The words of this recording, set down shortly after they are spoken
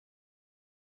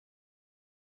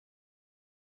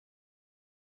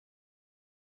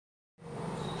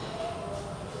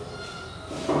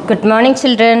Good morning,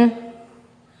 children.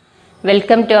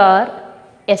 Welcome to our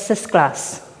Ss class.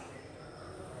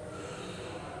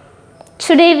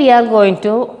 Today we are going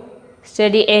to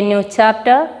study a new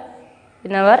chapter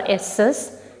in our Ss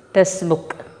textbook.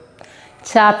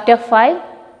 Chapter 5,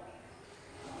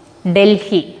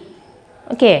 Delhi.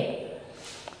 Okay.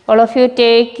 All of you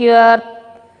take your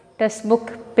textbook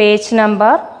page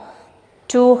number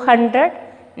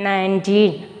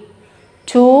 219.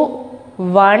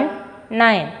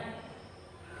 219.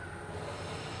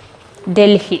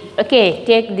 Delhi. Okay,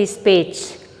 take this page.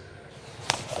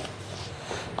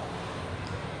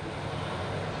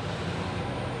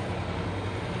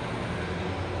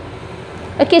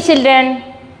 Okay, children.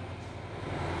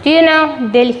 Do you know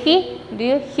Delhi? Do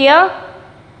you hear?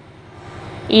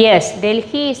 Yes,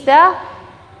 Delhi is the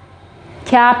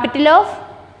capital of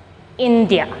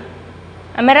India.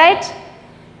 Am I right?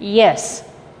 Yes.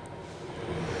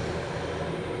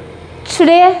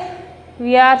 Today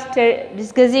we are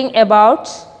discussing about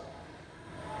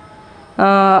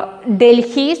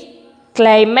Delhi's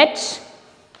climate,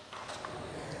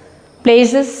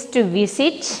 places to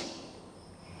visit,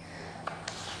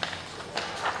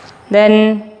 then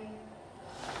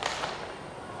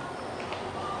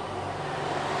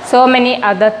so many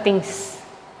other things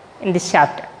in this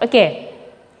chapter. Okay.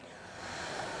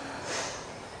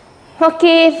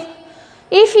 Okay,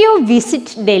 if you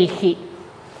visit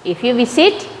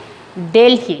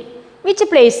Delhi, which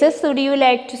places would you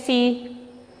like to see?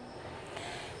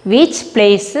 Which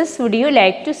places would you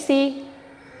like to see?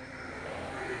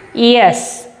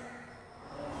 Yes,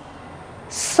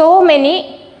 so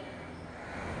many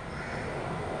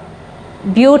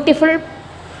beautiful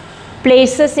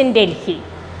places in Delhi.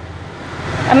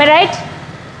 Am I right?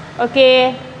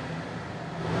 Okay.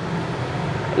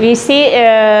 We see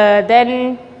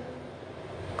then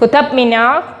Qutub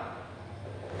Minar,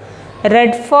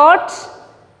 Red Fort,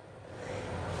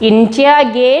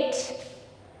 India Gate,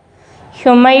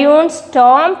 Humayun's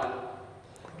Tomb,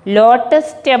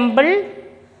 Lotus Temple,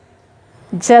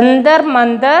 Jantar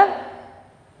Mantar,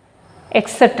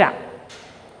 etc.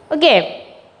 Okay.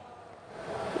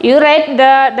 You write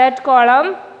that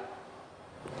column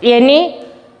any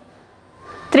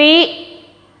three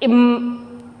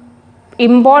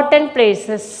important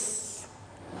places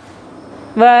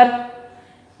were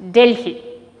Delhi.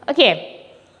 Okay.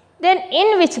 Then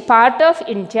in which part of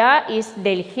India is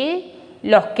Delhi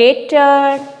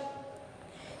located?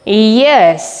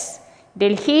 Yes,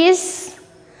 Delhi is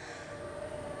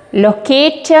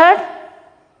located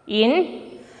in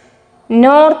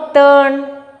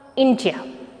northern India.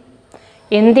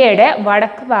 ഇന്ത്യയുടെ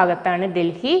വടക്ക് ഭാഗത്താണ്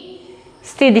ഡൽഹി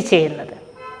സ്ഥിതി ചെയ്യുന്നത്.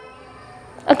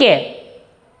 Okay.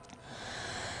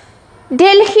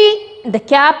 Delhi, the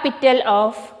capital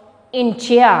of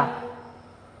India.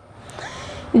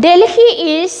 Delhi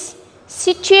is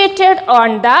situated on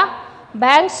the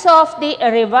banks of the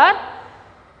river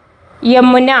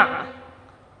Yamuna,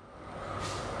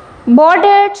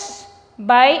 bordered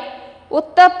by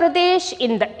Uttar Pradesh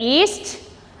in the east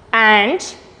and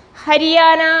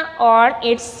Haryana on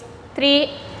its three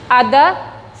other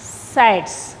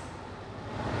sides.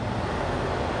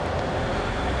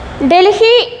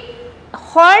 Delhi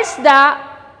holds the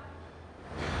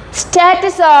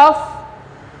status of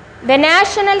the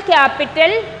national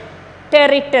capital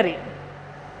territory.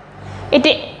 It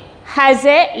has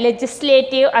a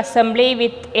legislative assembly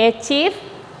with a chief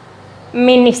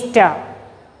minister.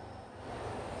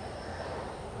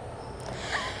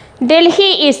 Delhi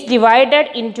is divided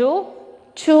into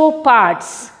two parts,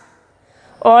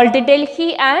 Old Delhi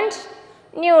and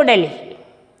New Delhi.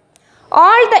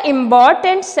 All the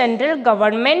important central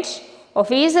government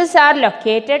offices are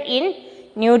located in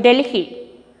New Delhi.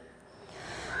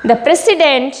 The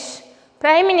President,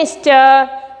 Prime Minister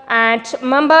and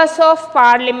members of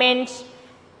Parliament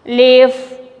live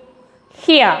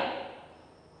here.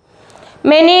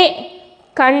 Many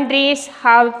countries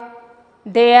have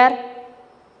their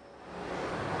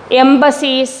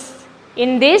embassies in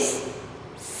these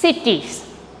cities.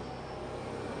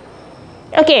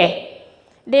 Okay.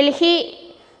 Delhi,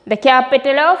 the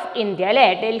capital of India.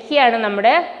 Delhi ആണ്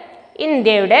നമ്മുടെ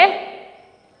ഇന്ത്യയുടെ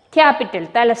capital,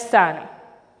 തലസ്ഥാനം.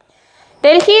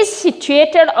 Delhi is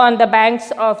situated on the banks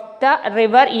of the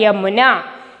river Yamuna.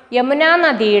 Yamuna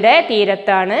നദിയുടെ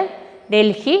തീരത്താണ്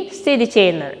ഡൽഹി സ്ഥിതി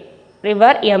ചെയ്യുന്നത്.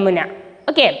 River Yamuna.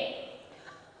 Okay.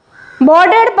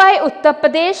 Bordered by Uttar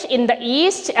Pradesh in the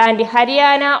east and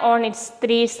Haryana on its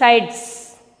three sides.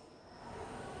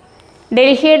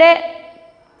 ഡൽഹിയുടെ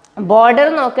border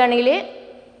നോക്കുകയാണെങ്കിൽ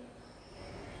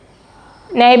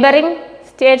neighboring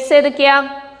states ഏതൊക്കെയാ?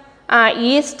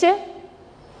 ഈസ്റ്റ്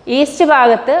ഈസ്റ്റ്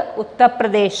ഭാഗത്ത്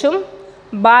ഉത്തർപ്രദേശും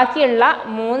ബാക്കിയുള്ള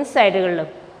 3 സൈഡുകളിലും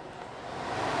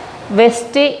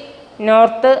west,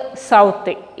 north,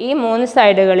 south ഈ 3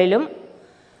 സൈഡുകളിലും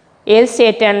ഏത്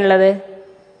സ്റ്റേറ്റാണുള്ളത്?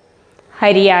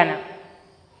 ഹരിയാന.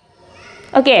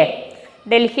 ഓക്കെ,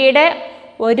 ഡൽഹിയുടെ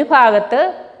ഒരു ഭാഗത്ത്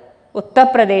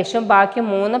ഉത്തർപ്രദേശും ബാക്കി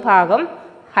 3 ഭാഗം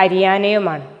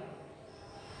ഹരിയാനയുമാണ്.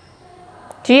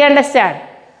 Do you understand?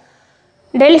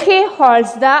 Delhi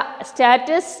holds the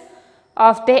status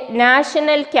of the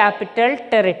National Capital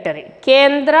Territory.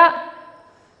 കേന്ദ്ര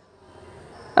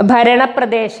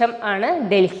ഭരണപ്രദേശം ആണ്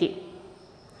ഡൽഹി.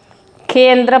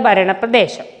 കേന്ദ്ര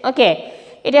ഭരണപ്രദേശം. Okay,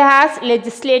 it has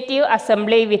legislative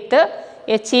assembly with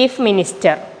a chief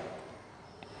minister.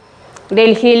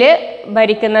 ഡൽഹിയിൽ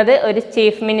ഭരിക്കുന്നത് ഒരു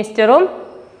ചീഫ് മിനിസ്റ്ററും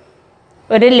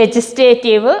ഒരു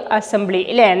ലെജിസ്ലേറ്റീവ് അസംബ്ലി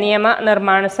അല്ലേ,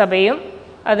 നിയമനിർമ്മാണ സഭയും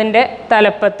അതിൻ്റെ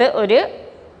തലപ്പത്ത് ഒരു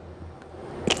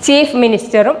ചീഫ്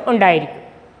മിനിസ്റ്ററും ഉണ്ടായിരിക്കും.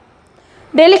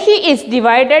 Delhi is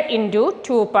divided into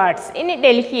 2 parts. ഇനി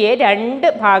ഡൽഹിയെ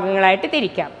 2 ഭാഗങ്ങളായിട്ട്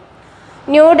തിരിക്കാം.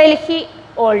 New Delhi,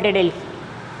 old Delhi.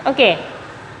 Okay,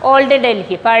 old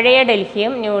Delhi പഴയ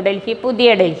ഡൽഹിയും ന്യൂ ഡൽഹി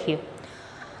പുതിയ ഡൽഹിയും.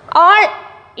 All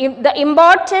the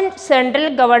important central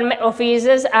government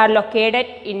offices are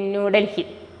located in new Delhi.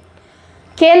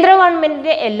 കേന്ദ്ര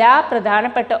ഗവൺമെൻറ്റിൻ്റെ എല്ലാ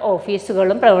പ്രധാനപ്പെട്ട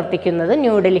ഓഫീസുകളും പ്രവർത്തിക്കുന്നത്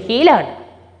ന്യൂഡൽഹിയിലാണ്.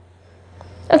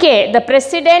 Okay, the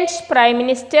president, prime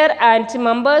minister and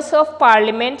members of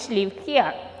parliament live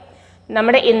here.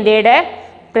 നമ്മുടെ ഇന്ത്യയുടെ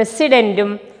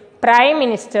പ്രസിഡൻറ്റും പ്രൈം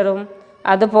മിനിസ്റ്ററും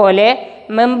അതുപോലെ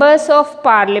മെമ്പേഴ്സ് ഓഫ്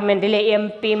പാർലമെൻറ്റിലെ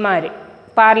MP-മാർ,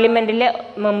 പാർലമെൻറ്റിലെ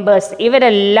മെമ്പേഴ്സ്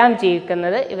ഇവരെല്ലാം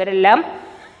ഇവരെല്ലാം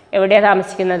എവിടെയാണ്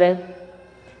താമസിക്കുന്നത്?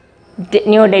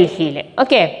 ന്യൂഡൽഹിയിൽ.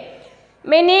 Okay,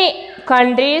 many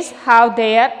countries have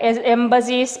their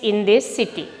embassies in this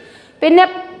city. പിന്നെ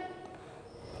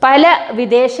പല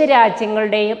വിദേശ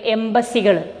രാജ്യങ്ങളുടെയും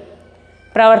എംബസികൾ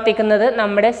പ്രവർത്തിക്കുന്നത്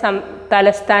നമ്മുടെ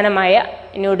തലസ്ഥാനമായ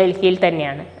ന്യൂഡൽഹിയിൽ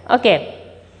തന്നെയാണ്. Okay,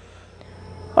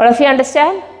 all of you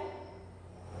understand?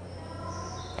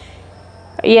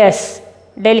 Yes,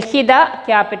 Delhi the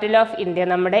capital of India.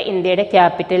 നമ്മുടെ ഇന്ത്യയുടെ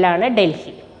ക്യാപിറ്റലാണ്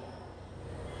ഡൽഹി.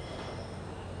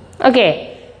 ഓക്കെ,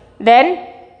 ദെൻ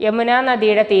യമുന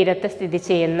നദിയുടെ തീരത്ത് സ്ഥിതി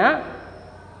ചെയ്യുന്ന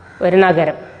ഒരു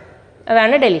നഗരം,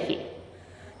 അതാണ് ഡൽഹി.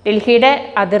 ഡൽഹിയുടെ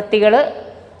അതിർത്തികൾ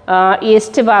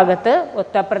ഈസ്റ്റ് ഭാഗത്ത്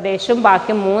ഉത്തർപ്രദേശും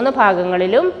ബാക്കി 3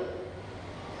 ഭാഗങ്ങളിലും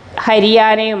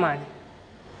ഹരിയാനയുമാണ്.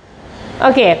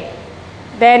 Okay,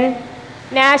 then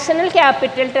national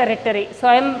capital territory,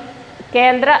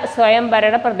 കേന്ദ്ര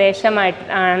സ്വയംഭരണ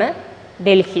പ്രദേശമായിട്ടാണ്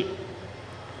ഡൽഹി.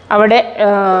 അവിടെ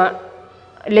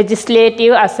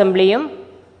ലെജിസ്ലേറ്റീവ് അസംബ്ലിയും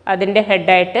അതിൻ്റെ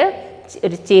ഹെഡായിട്ട്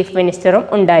ഒരു ചീഫ് മിനിസ്റ്ററും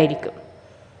ഉണ്ടായിരിക്കും.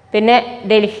 പിന്നെ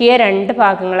ഡൽഹിയെ 2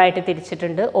 ഭാഗങ്ങളായിട്ട്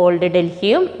തിരിച്ചിട്ടുണ്ട്, ഓൾഡ്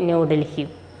ഡൽഹിയും ന്യൂ ഡൽഹിയും.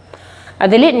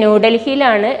 അതിൽ ന്യൂ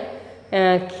ഡൽഹിയിലാണ്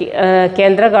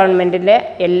കേന്ദ്ര ഗവൺമെൻറ്റിൻ്റെ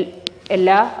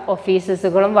എല്ലാ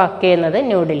ഓഫീസസുകളും വർക്ക് ചെയ്യുന്നത്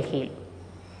ന്യൂ ഡൽഹിയിൽ.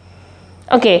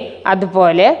 ഓക്കെ,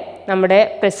 അതുപോലെ നമ്മുടെ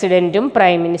പ്രസിഡൻറ്റും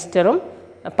പ്രൈം മിനിസ്റ്ററും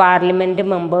പാർലമെൻറ്റ്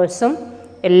മെമ്പേഴ്സും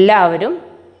എല്ലാവരും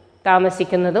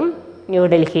താമസിക്കുന്നതും ന്യൂ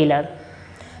ഡൽഹിയിലാണ്.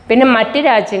 പിന്നെ മറ്റ്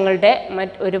രാജ്യങ്ങളുടെ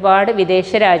ഒരുപാട് വിദേശ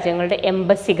രാജ്യങ്ങളുടെ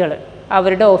എംബസികൾ,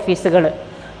 അവരുടെ ഓഫീസുകൾ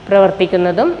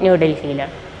പ്രവർത്തിക്കുന്നതും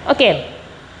ന്യൂഡൽഹിയിലാണ്. Okay,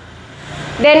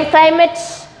 then climate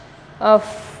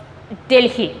of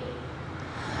Delhi.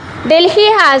 Delhi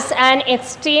has an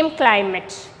extreme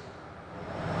climate.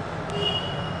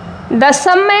 The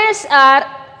summers R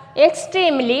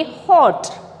extremely hot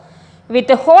with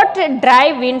hot dry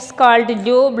winds called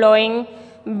dew blowing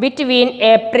between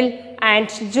April and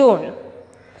June.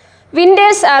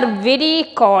 Winters are very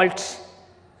cold.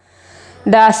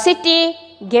 The city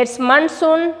gets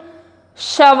monsoon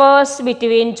showers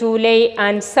between July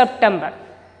and September.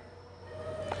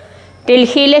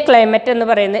 ഡൽഹിയിലെ climate എന്ന്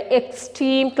പറയുന്നത്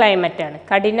extreme ക്ലൈമറ്റാണ്.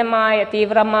 കഠിനമായ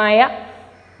തീവ്രമായ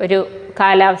ഒരു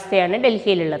കാലാവസ്ഥയാണ്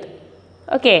ഡൽഹിയിലുള്ളത്.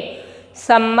 Okay,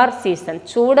 summer season,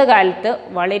 ചൂട് കാലത്ത്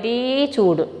വളരെ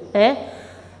ചൂട്,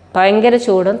 ഭയങ്കര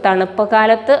ചൂടും, തണുപ്പ്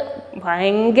കാലത്ത്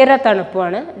ഭയങ്കര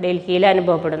തണുപ്പുമാണ് ഡൽഹിയിൽ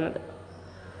അനുഭവപ്പെടുന്നത്.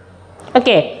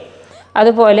 ഓക്കെ,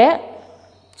 അതുപോലെ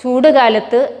ചൂട്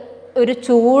കാലത്ത് ഒരു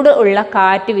ചൂട് ഉള്ള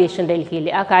കാറ്റ് വീശും ഡൽഹിയിൽ.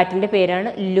 ആ കാറ്റിൻ്റെ പേരാണ്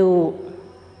ലൂ,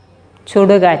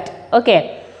 ചുടുകാറ്റ്. ഓക്കെ,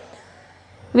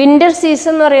 വിൻ്റർ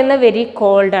സീസൺ എന്ന് പറയുന്നത് വെരി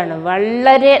കോൾഡാണ്,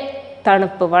 വളരെ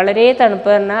തണുപ്പ്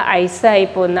പറഞ്ഞാൽ ഐസായി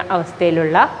പോകുന്ന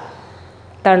അവസ്ഥയിലുള്ള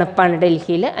തണുപ്പാണ്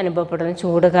ഡൽഹിയിൽ അനുഭവപ്പെടുന്നത്.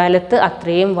 ചൂടുകാലത്ത്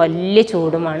അത്രയും വലിയ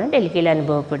ചൂടുമാണ് ഡൽഹിയിൽ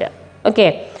അനുഭവപ്പെടുക. Okay,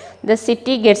 the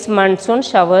city gets monsoon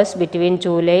showers between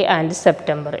July and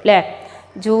September. അല്ലേ,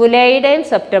 ജൂലൈയുടെയും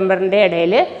സെപ്റ്റംബറിൻ്റെ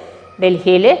ഇടയിൽ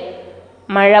ഡൽഹിയിൽ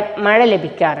മഴ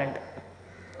ലഭിക്കാറുണ്ട്.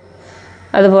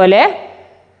 അതുപോലെ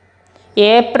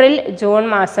ഏപ്രിൽ ജൂൺ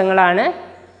മാസങ്ങളാണ്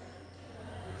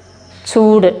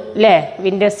ചൂട് അല്ലേ,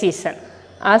 വിൻ്റർ സീസൺ.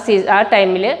 ആ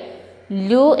ടൈമിൽ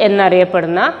ലൂ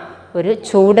എന്നറിയപ്പെടുന്ന ഒരു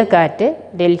ചൂട് കാറ്റ്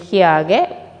ഡൽഹി ആകെ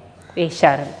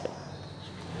വീശാറുണ്ട്.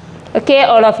 Okay,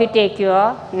 all of you take your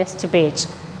next page.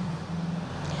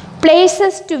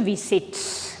 Places to visit.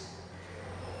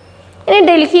 ഇനി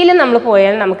ഡൽഹിയിൽ നമ്മൾ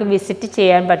പോയാൽ നമുക്ക് വിസിറ്റ്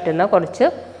ചെയ്യാൻ പറ്റുന്ന കുറച്ച്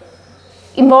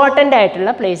ഇമ്പോർട്ടൻ്റ്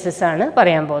ആയിട്ടുള്ള പ്ലേസസ് ആണ്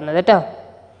പറയാൻ പോകുന്നത് കേട്ടോ.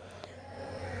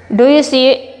 Do you see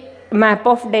map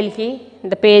of Delhi?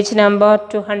 The page number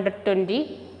 220.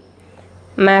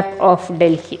 Map of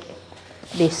Delhi.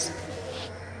 This.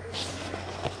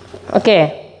 Okay.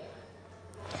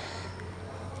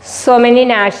 So many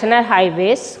national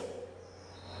highways,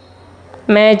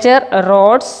 major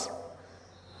roads,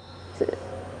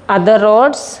 other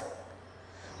roads,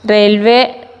 railway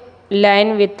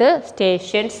line with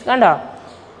stations. കണ്ടോ,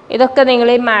 ഇതൊക്കെ നിങ്ങൾ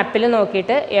ഈ മാപ്പിൽ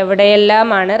നോക്കിയിട്ട്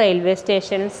എവിടെയെല്ലാമാണ്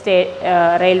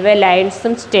റെയിൽവേ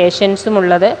ലൈൻസും സ്റ്റേഷൻസും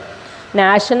ഉള്ളത്,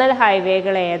 നാഷണൽ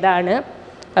ഹൈവേകൾ ഏതാണ്,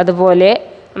 അതുപോലെ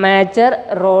മേജർ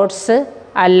റോഡ്സ്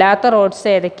അല്ലാത്ത റോഡ്സ്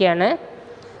ഏതൊക്കെയാണ്,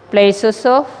 പ്ലേസസ്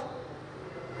ഓഫ്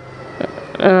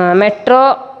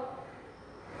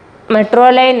മെട്രോ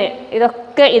ലൈൻ,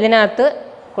 ഇതൊക്കെ ഇതിനകത്ത്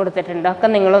കൊടുത്തിട്ടുണ്ട്. ഒക്കെ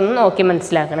നിങ്ങളൊന്ന് നോക്കി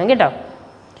മനസ്സിലാക്കണം കേട്ടോ.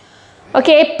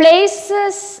 Okay,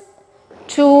 places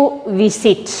to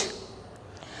visit.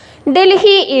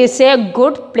 Delhi is A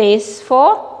good place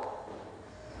for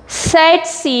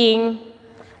site seeing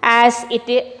as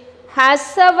it has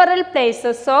several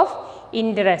places of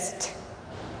interest.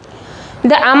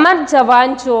 The Amar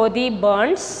Jawan Jyothi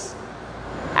burns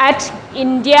at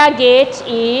India Gate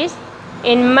is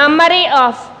in memory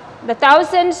of the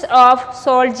thousands of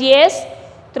soldiers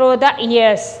through the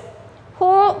years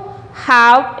who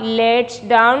have laid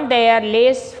down their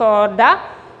lives for the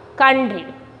country.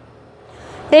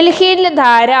 ഡൽഹിയിൽ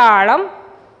ധാരാളം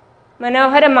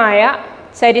മനോഹരമായ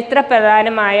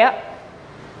ചരിത്രപ്രധാനമായ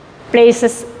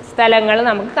places, സ്ഥലങ്ങൾ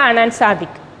നമുക്ക് കാണാൻ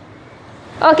സാധിക്കും.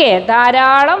 Okay,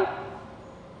 ധാരാളം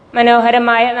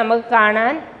മനോഹരമായ നമുക്ക്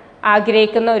കാണാൻ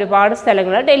ആഗ്രഹിക്കുന്ന ഒരുപാട്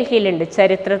സ്ഥലങ്ങൾ ഡൽഹിയിലുണ്ട്.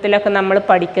 ചരിത്രത്തിലൊക്കെ നമ്മൾ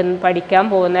പഠിക്കാൻ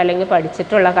പോകുന്ന അല്ലെങ്കിൽ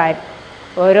പഠിച്ചിട്ടുള്ള കാര്യം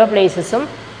ഓരോ പ്ലേസസും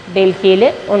ഡൽഹിയിൽ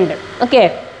ഉണ്ട്. ഓക്കെ,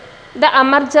 ദ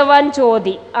അമർ ജവാൻ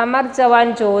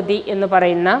ജ്യോതി എന്ന്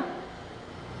പറയുന്ന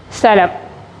സ്ഥലം,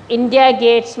 India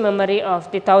Gates memory of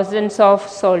the thousands of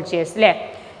soldiers അല്ലേ,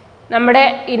 നമ്മുടെ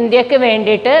ഇന്ത്യക്ക്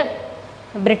വേണ്ടിയിട്ട്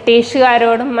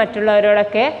ബ്രിട്ടീഷുകാരോടും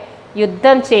മറ്റുള്ളവരോടൊക്കെ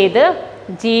യുദ്ധം ചെയ്ത്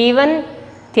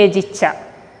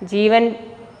ജീവൻ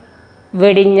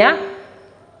വെടിഞ്ഞ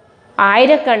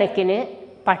ആയിരക്കണക്കിന്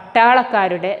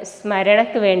പട്ടാളക്കാരുടെ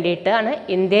സ്മരണയ്ക്ക് വേണ്ടിയിട്ടാണ്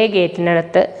ഇന്ത്യ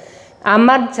ഗേറ്റിനടുത്ത്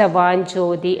അമർ ജവാൻ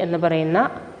ജ്യോതി എന്ന് പറയുന്ന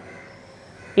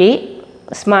ഈ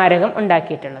സ്മാരകം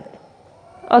ഉണ്ടാക്കിയിട്ടുള്ളത്.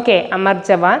 ഓക്കെ, അമർ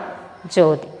ജവാൻ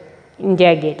ജ്യോതി,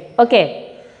 ഇന്ത്യ ഗേറ്റ്. ഓക്കെ,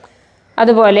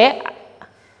 അതുപോലെ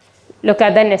look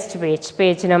at the next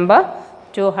page number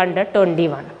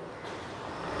 221.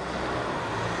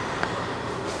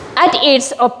 At its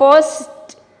opposite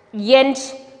end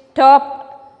top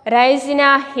Raisina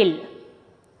Hill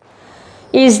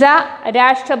is the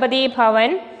Rashtrapati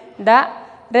Bhavan, the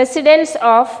residence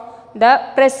of the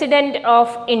President of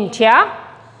India.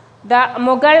 The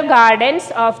Mughal gardens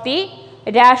of the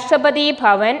Rashtrapati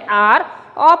Bhavan are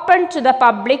open to the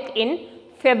public in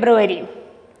February.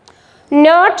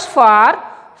 Not far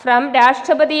from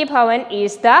Rashtrapati Bhavan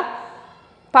is the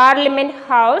Parliament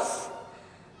House,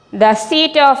 the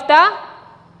seat of the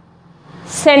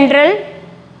central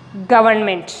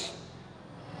government.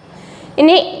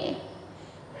 ഇനി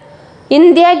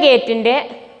India ഗേറ്റിൻ്റെ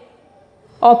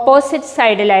opposite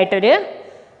സൈഡിലായിട്ടൊരു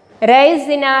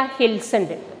Raisina hills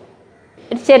ഉണ്ട്,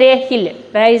 ഒരു ചെറിയ hill,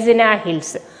 Raisina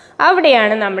hills.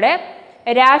 അവിടെയാണ് നമ്മുടെ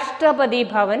രാഷ്ട്രപതി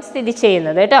ഭവൻ സ്ഥിതി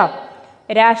ചെയ്യുന്നത് കേട്ടോ.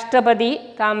 രാഷ്ട്രപതി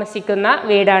താമസിക്കുന്ന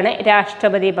വീടാണ്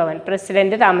രാഷ്ട്രപതി ഭവൻ,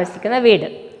 പ്രസിഡന്റ് താമസിക്കുന്ന വീട്.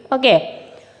 Okay,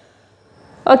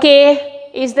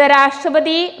 is the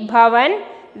Rashtrapati Bhavan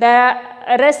the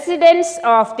residence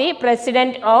of the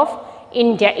President of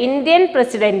India? Indian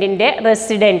പ്രസിഡന്റിൻ്റെ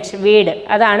resident വീട്,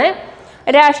 അതാണ്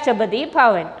രാഷ്ട്രപതി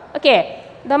Bhavan. Okay,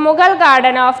 the Mughal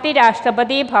garden of the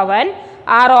Rashtrapati Bhavan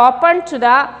are open to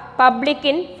the public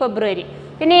in February.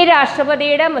 പിന്നെ ഈ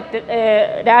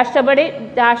രാഷ്ട്രപതി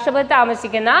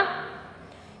താമസിക്കുന്ന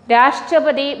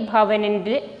രാഷ്ട്രപതി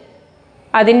ഭവനിൻ്റെ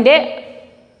അതിൻ്റെ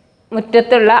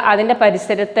മുറ്റത്തുള്ള അതിൻ്റെ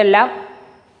പരിസരത്തെല്ലാം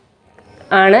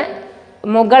ആണ്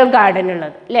മുഗൾ ഗാർഡൻ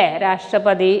ഉള്ളത് അല്ലേ.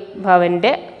 രാഷ്ട്രപതി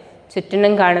ഭവൻ്റെ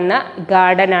ചുറ്റിനും കാണുന്ന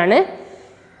ഗാർഡനാണ്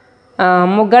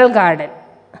മുഗൾ ഗാർഡൻ.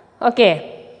 ഓക്കെ,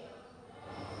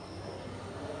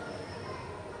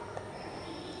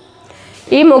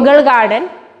 ഈ മുഗൾ ഗാർഡൻ,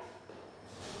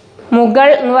 മുഗൾ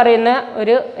എന്ന് പറയുന്ന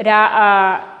ഒരു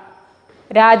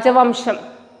രാജവംശം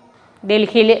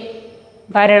ഡൽഹിയിൽ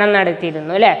ഭരണം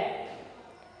നടത്തിയിരുന്നു അല്ലേ.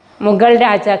 മുഗൾ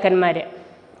രാജാക്കന്മാർ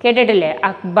കേട്ടിട്ടില്ലേ?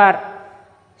 അക്ബർ,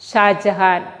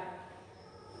 ഷാജഹാൻ,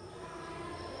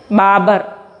 ബാബർ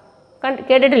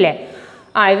കേട്ടിട്ടില്ലേ?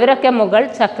 ഇവരൊക്കെ മുഗൾ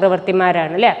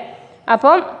ചക്രവർത്തിമാരാണ് അല്ലേ.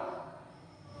 അപ്പം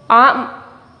ആ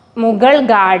മുഗൾ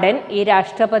ഗാർഡൻ ഈ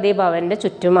രാഷ്ട്രപതി ഭവൻ്റെ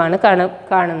ചുറ്റുമാണ്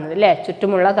കാണുന്നത് അല്ലേ.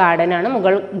 ചുറ്റുമുള്ള ഗാർഡനാണ്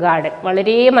മുഗൾ ഗാർഡൻ.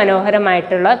 വളരെ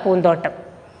മനോഹരമായിട്ടുള്ള പൂന്തോട്ടം,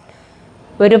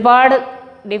 ഒരുപാട്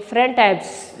ഡിഫറെൻറ്റ്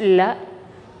ടൈപ്സ് ഉള്ള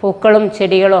പൂക്കളും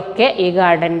ചെടികളും ഒക്കെ ഈ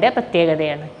ഗാർഡൻ്റെ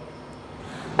പ്രത്യേകതയാണ്.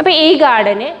 അപ്പോൾ ഈ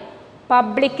ഗാർഡന്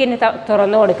പബ്ലിക്കിന്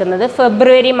തുറന്നു കൊടുക്കുന്നത്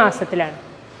ഫെബ്രുവരി മാസത്തിലാണ്.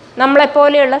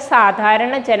 നമ്മളെപ്പോലെയുള്ള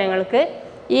സാധാരണ ജനങ്ങൾക്ക്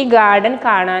ഈ ഗാർഡൻ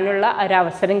കാണാനുള്ള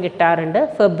ഒരവസരം കിട്ടാറുണ്ട്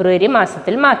ഫെബ്രുവരി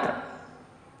മാസത്തിൽ മാത്രം.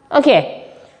 Okay,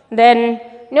 then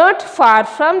not far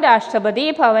from രാഷ്ട്രപതി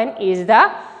Bhavan is the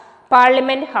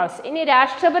parliament house. ഇനി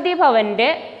രാഷ്ട്രപതി ഭവൻ്റെ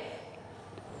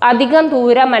അധികം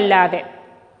ദൂരമല്ലാതെ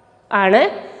ആണ്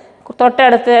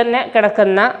തൊട്ടടുത്ത് തന്നെ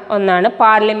കിടക്കുന്ന ഒന്നാണ്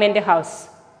parliament house.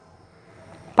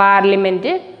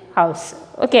 Parliament house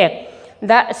okay,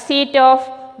 the seat of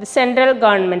the central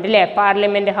government അല്ലേ.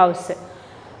 പാർലമെൻറ്റ് ഹൗസ്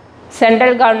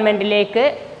സെൻട്രൽ ഗവൺമെൻറ്റിലേക്ക്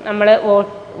നമ്മൾ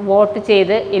വോട്ട്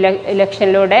ചെയ്ത്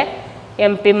ഇലക്ഷനിലൂടെ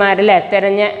MP-മാരല്ലേ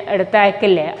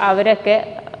തിരഞ്ഞെടുത്തയക്കില്ലേ,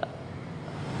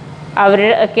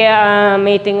 അവരൊക്കെ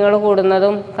മീറ്റിങ്ങുകൾ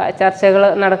കൂടുന്നതും ചർച്ചകൾ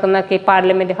നടക്കുന്നതൊക്കെ ഈ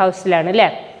പാർലമെൻറ്റ് ഹൗസിലാണ് അല്ലേ.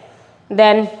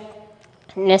 Then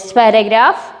next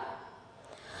paragraph.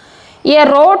 A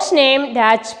roads name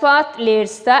രാജ്പാത്ത്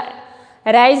Leeds the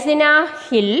Raisina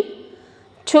hill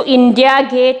to India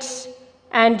Gate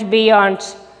and beyond.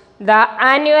 The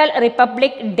annual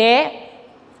Republic Day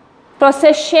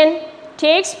procession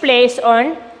takes place on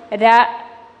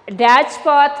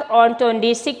Rajpath on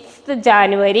 26th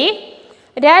January.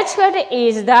 Rajghat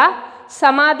is the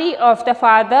samadhi of the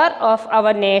father of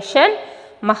our nation,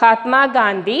 Mahatma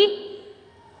Gandhi.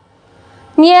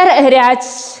 Near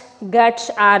Rajghat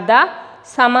are the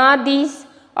samadhis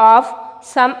of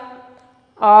some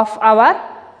of our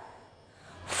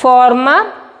former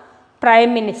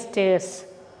prime ministers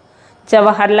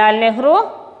Jawaharlal Nehru,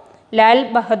 Lal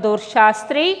Bahadur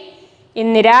Shastri,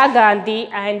 Indira Gandhi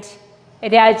and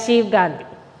Rajiv Gandhi.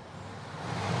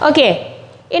 Okay,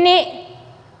 ഇനി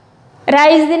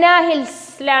റൈസിന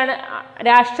ഹിൽസിലാണ്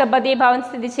രാഷ്ട്രപതി ഭവൻ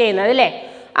സ്ഥിതി ചെയ്യുന്നത് അല്ലേ.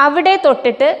 അവിടെ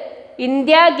തൊട്ടിട്ട്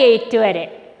India gate വരെ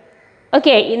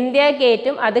okay, India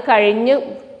ഗേറ്റും അത് കഴിഞ്ഞു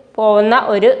പോകുന്ന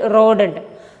ഒരു റോഡുണ്ട്,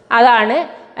 അതാണ്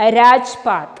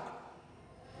രാജ്പാത്ത്.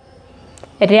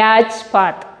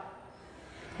 രാജ്പാത്ത്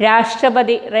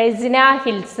രാഷ്ട്രപതി റൈസിന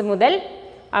ഹിൽസ് മുതൽ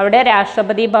അവിടെ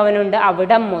രാഷ്ട്രപതി ഭവനുണ്ട്,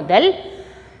 അവിടെ മുതൽ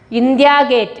ഇന്ത്യ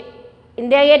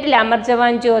ഗേറ്റിൽ അമർ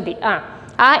ജവാൻ ജ്യോതി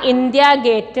ആ ഇന്ത്യ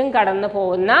ഗേറ്റും കടന്നു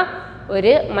പോകുന്ന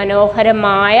ഒരു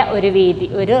മനോഹരമായ ഒരു വീതി,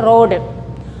 ഒരു റോഡ്.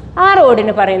 ആ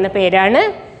റോഡിന് പറയുന്ന പേരാണ്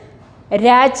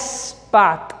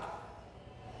രാജ്പാത്ത്.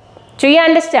 Do you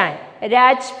understand?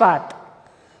 രാജ്പാത്ത്.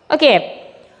 ഓക്കെ,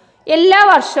 എല്ലാ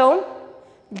വർഷവും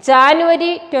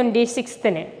ജാനുവരി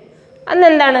 26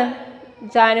 അന്നെന്താണ്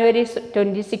ജാനുവരി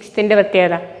 26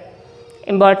 പ്രത്യേകത?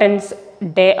 Importance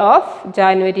day of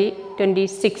January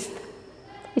 26.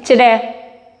 Which day?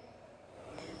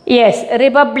 Yes,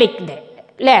 republic day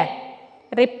അല്ലേ.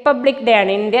 റിപ്പബ്ലിക് ഡേ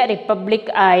ആണ്, ഇന്ത്യ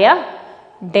റിപ്പബ്ലിക് ആയ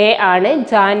ഡേ ആണ്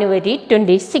ജാനുവരി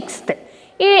 26.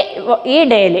 ഈ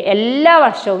ഡേയിൽ എല്ലാ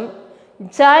വർഷവും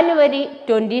ജാനുവരി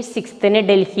 26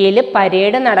 ഡൽഹിയിൽ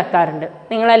പരേഡ് നടക്കാറുണ്ട്.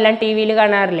 നിങ്ങളെല്ലാം TV-യിൽ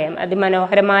കാണാറില്ലേ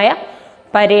അതിമനോഹരമായ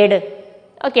പരേഡ്?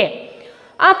 ഓക്കെ,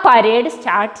 ആ പരേഡ്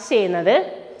സ്റ്റാർട്ട് ചെയ്യുന്നത്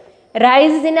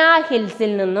റൈസിന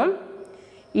ഹിൽസിൽ നിന്നും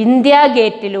ഇന്ത്യ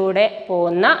ഗേറ്റിലൂടെ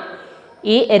പോകുന്ന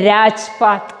ഈ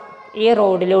രാജ്പാത്ത് ഈ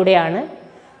റോഡിലൂടെയാണ്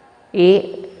ഈ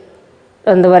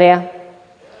എന്താ പറയുക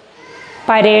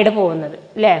പരേഡ് പോകുന്നത്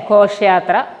അല്ലേ,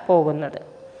 ഘോഷയാത്ര പോകുന്നത്.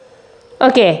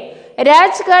 ഓക്കെ,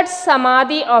 രാജ്ഘട്ട്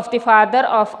സമാധി of the father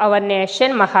of our nation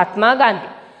Mahatma Gandhi.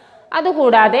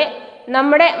 അതുകൂടാതെ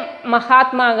നമ്മുടെ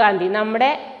മഹാത്മാഗാന്ധി,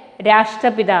 നമ്മുടെ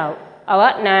രാഷ്ട്രപിതാവ്,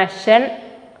 അവർ nation,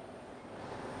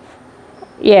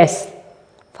 yes,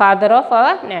 father of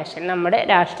our nation, നമ്മുടെ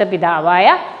രാഷ്ട്രപിതാവായ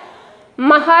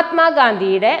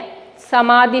മഹാത്മാഗാന്ധിയുടെ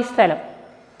സമാധി സ്ഥലം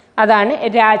അതാണ്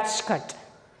രാജ്ഘട്ട്.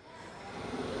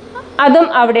 അതും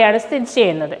അവിടെയാണ് സ്ഥിതി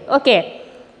ചെയ്യുന്നത്. ഓക്കെ,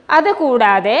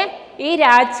 അതുകൂടാതെ ഈ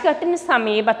രാജ്ഘട്ടിന്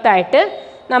സമീപത്തായിട്ട്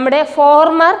നമ്മുടെ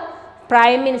ഫോർമർ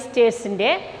പ്രൈം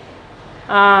മിനിസ്റ്റേഴ്സിൻ്റെ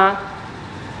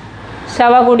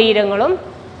ശവകുടീരങ്ങളും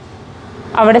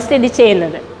അവിടെ സ്ഥിതി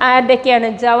ചെയ്യുന്നത്. ആരുടെയൊക്കെയാണ്?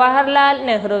 ജവഹർലാൽ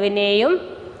നെഹ്റുവിനെയും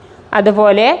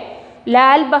അതുപോലെ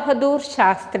ലാൽ ബഹദൂർ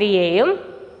ശാസ്ത്രിയെയും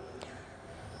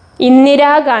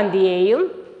ഇന്ദിരാഗാന്ധിയെയും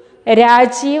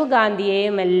രാജീവ്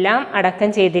ഗാന്ധിയെയും എല്ലാം അടക്കം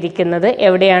ചെയ്തിരിക്കുന്നത്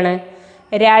എവിടെയാണ്?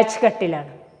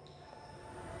 രാജ്ഘട്ടിലാണ്.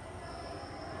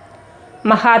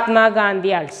 Mahatma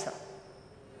Gandhi also.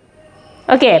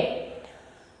 Okay.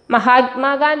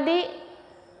 Mahatma Gandhi,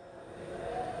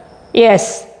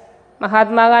 yes,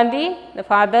 Mahatma Gandhi, the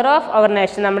father of our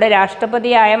nation, നമ്മുടെ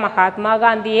രാഷ്ട്രപതിയായ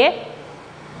മഹാത്മാഗാന്ധിയെ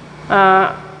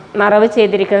മറവ്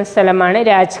ചെയ്തിരിക്കുന്ന സ്ഥലമാണ്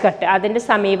രാജ്ഘട്ട്. അതിൻ്റെ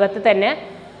സമീപത്ത് തന്നെ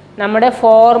നമ്മുടെ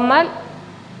ഫോർമർ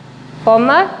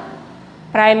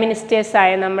പ്രൈം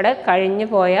മിനിസ്റ്റേഴ്സായ നമ്മുടെ കഴിഞ്ഞു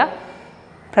പോയ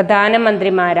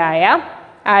പ്രധാനമന്ത്രിമാരായ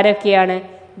ആരൊക്കെയാണ്?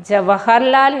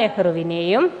 ജവഹർലാൽ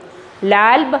നെഹ്റുവിനെയും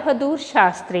ലാൽ ബഹദൂർ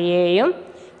ശാസ്ത്രിയെയും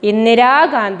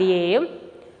ഇന്ദിരാഗാന്ധിയെയും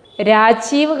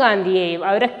രാജീവ് ഗാന്ധിയെയും,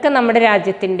 അവരൊക്കെ നമ്മുടെ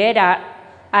രാജ്യത്തിൻ്റെ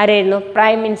ആരായിരുന്നു?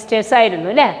 പ്രൈം മിനിസ്റ്റേഴ്സ് ആയിരുന്നു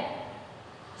അല്ലേ?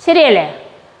 ശരിയല്ലേ?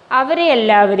 അവരെ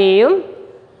എല്ലാവരെയും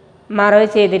മറവ്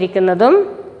ചെയ്തിരിക്കുന്നതും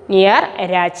നിയർ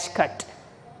രാജ്ഘട്ട്.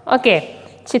 ഓക്കെ,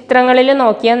 ചിത്രങ്ങളിൽ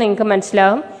നോക്കിയാൽ നിങ്ങൾക്ക്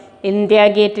മനസ്സിലാവും. ഇന്ത്യ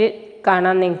ഗേറ്റ്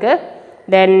കാണാം നിങ്ങൾക്ക്.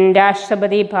 ദെൻ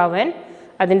രാഷ്ട്രപതി ഭവൻ,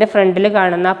 അതിൻ്റെ ഫ്രണ്ടിൽ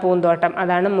കാണുന്ന പൂന്തോട്ടം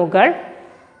അതാണ് മുഗൾ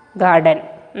ഗാർഡൻ.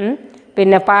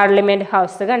 പിന്നെ പാർലമെൻറ്റ്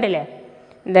ഹൗസ് കണ്ടില്ലേ?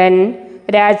 ദെൻ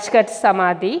രാജ്ഘട്ട്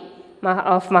സമാധി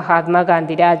ഓഫ്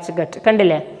മഹാത്മാഗാന്ധി, രാജ്ഘട്ട്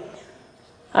കണ്ടില്ലേ?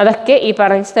 അതൊക്കെ ഈ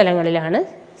പറഞ്ഞ സ്ഥലങ്ങളിലാണ്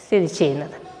സ്ഥിതി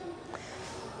ചെയ്യുന്നത്.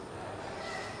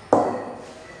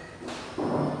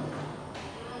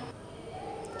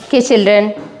 Okay children,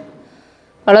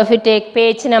 all of you take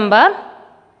page number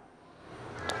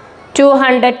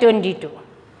 222.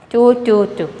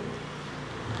 222.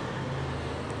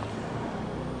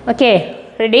 Okay,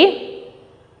 ready?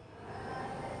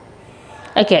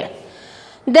 Okay.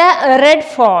 The Red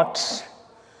Fort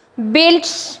built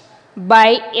by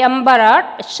Emperor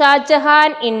Shah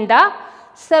Jahan in the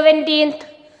 17th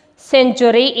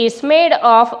century is made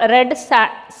of red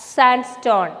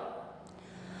sandstone.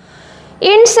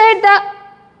 Inside the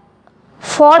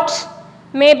fort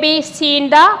may be seen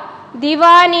the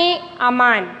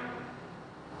Diwan-e-Aman,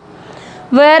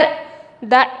 where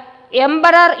the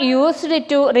emperor used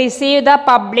to receive the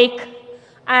public,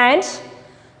 and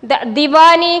the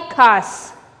Diwan-e-Khas,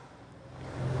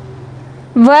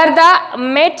 where the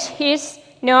met his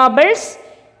nobles.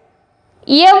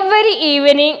 Every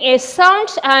evening a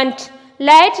sound and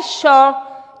light show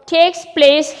takes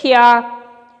place here,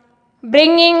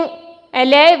 bringing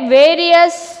alive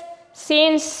various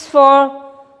scenes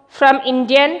from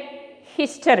Indian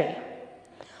history.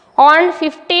 On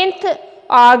 15th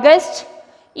August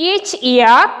each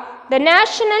year, the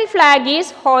national flag is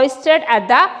hoisted at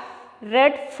the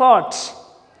Red Fort,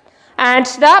 and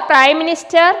the Prime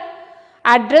Minister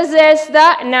addresses the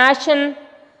nation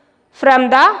from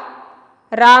the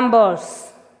ramparts.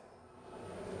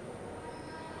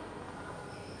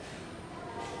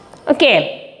 Okay.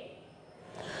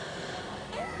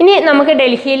 ഇനി നമുക്ക്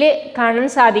ഡൽഹിയിൽ കാണാൻ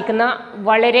സാധിക്കുന്ന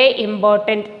വളരെ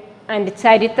important and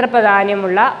ചരിത്ര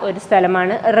പ്രാധാന്യമുള്ള ഒരു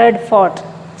സ്ഥലമാണ് red fort,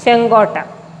 Chenkotta.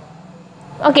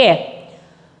 Okay,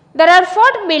 the red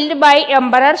fort build by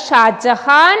emperor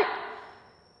Shah Jahan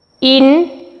in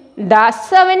the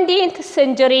 17th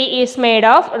century is made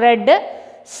of red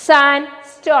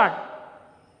sandstone.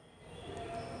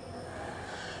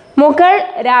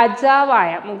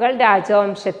 Mughal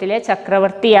രാജവംശത്തിലെ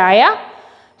ചക്രവർത്തിയായ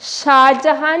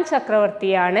ഷാജഹാൻ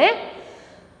ചക്രവർത്തിയാണ്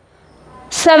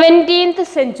 17th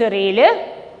centuryയിൽ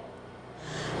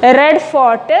റെഡ്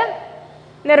ഫോർട്ട്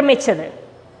നിർമ്മിച്ചത്.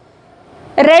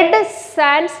 റെഡ്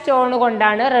സാൻഡ് സ്റ്റോൺ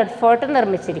കൊണ്ടാണ് റെഡ് ഫോർട്ട്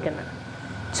നിർമ്മിച്ചിരിക്കുന്നത്.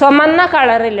 ചുമന്ന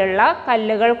കളറിലുള്ള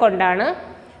കല്ലുകൾ കൊണ്ടാണ്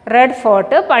റെഡ്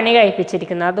ഫോർട്ട് പണി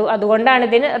കഴിപ്പിച്ചിരിക്കുന്നത്. അതുകൊണ്ടാണ്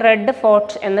ഇതിന് റെഡ്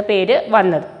ഫോർട്ട് എന്ന പേര്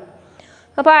വന്നത്.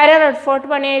 അപ്പോൾ ആരാ റെഡ് ഫോർട്ട്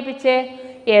പണി കഴിപ്പിച്ചേ?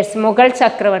 യെസ്, മുഗൾ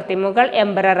ചക്രവർത്തി, മുഗൾ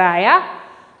എംപററായ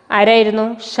ആരായിരുന്നു?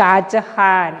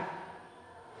 ഷാജഹാൻ.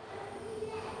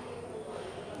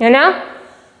 എന്നാ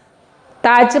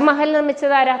താജ്മഹൽ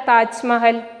നിർമ്മിച്ചത് ആരാ?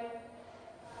 താജ്മഹൽ,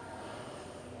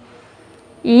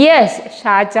 യെസ്,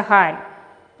 ഷാജഹാൻ.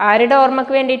 ആരുടെ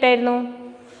ഓർമ്മക്ക് വേണ്ടിയിട്ടായിരുന്നു?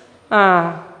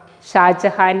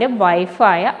 ഷാജഹാൻ്റെ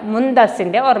വൈഫായ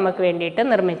മുംതാസിൻ്റെ ഓർമ്മക്ക് വേണ്ടിയിട്ട്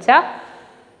നിർമ്മിച്ച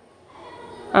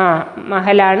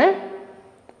മഹലാണ്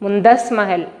മുംതാസ്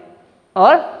മഹൽ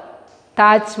ഓർ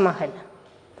താജ്മഹൽ.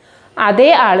 അതേ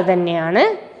ആൾ തന്നെയാണ്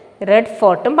റെഡ്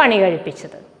ഫോർട്ടും പണി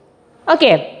കഴിപ്പിച്ചത്.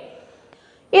 ഓക്കെ,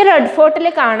 ഈ റെഡ് ഫോർട്ടിൽ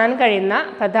കാണാൻ കഴിയുന്ന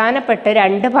പ്രധാനപ്പെട്ട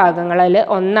 2 ഭാഗങ്ങളിൽ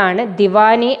ഒന്നാണ്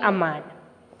ദിവാൻ-ഇ-അമാൻ.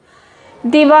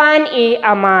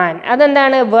 ദിവാൻ-ഇ-അമാൻ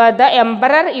അതെന്താണ്? The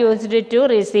emperor used to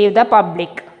receive the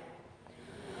public.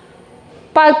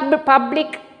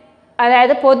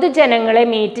 അതായത് പൊതുജനങ്ങളെ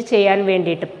മീറ്റ് ചെയ്യാൻ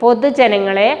വേണ്ടിയിട്ട്,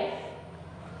 പൊതുജനങ്ങളെ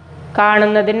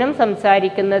കാണുന്നതിനും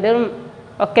സംസാരിക്കുന്നതിനും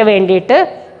ഒക്കെ വേണ്ടിയിട്ട്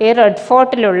ഈ റെഡ്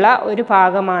ഫോർട്ടിലുള്ള ഒരു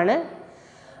ഭാഗമാണ്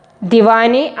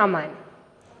ദിവാൻ-ഇ-അമാൻ.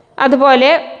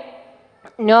 അതുപോലെ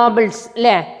നോബിൾസ്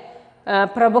അല്ലേ,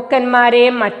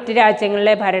 പ്രഭുക്കന്മാരെയും മറ്റ്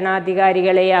രാജ്യങ്ങളിലെ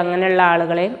ഭരണാധികാരികളെയും അങ്ങനെയുള്ള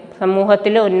ആളുകളെയും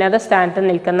സമൂഹത്തിൽ ഉന്നത സ്ഥാനത്ത്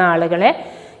നിൽക്കുന്ന ആളുകളെ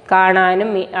കാണാനും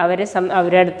അവരുടെ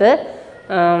അടുത്ത്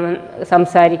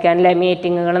സംസാരിക്കാൻ അല്ലെ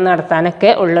മീറ്റിങ്ങുകൾ നടത്താനൊക്കെ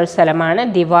ഉള്ളൊരു സ്ഥലമാണ്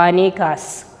ദിവാനി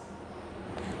ഖാസ്.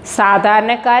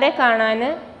 സാധാരണക്കാരെ കാണാൻ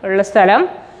ഉള്ള സ്ഥലം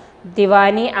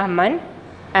ദിവാനി അമൻ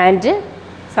ആൻഡ്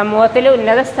സമൂഹത്തിൽ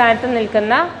ഉന്നത സ്ഥാനത്ത്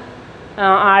നിൽക്കുന്ന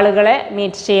ആളുകളെ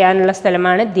മീറ്റ് ചെയ്യാനുള്ള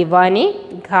സ്ഥലമാണ് Deewani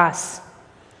Khas.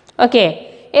 Okay,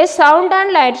 A sound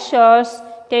and light shows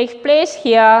take place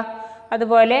here.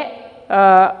 അതുപോലെ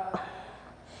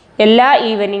എല്ലാ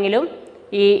ഈവനിങ്ങിലും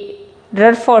ഈ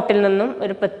റെഡ് ഫോർട്ടിൽ നിന്നും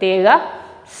ഒരു പ്രത്യേക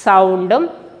സൗണ്ടും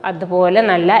അതുപോലെ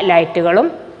നല്ല ലൈറ്റുകളും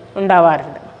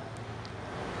ഉണ്ടാവാറുണ്ട്.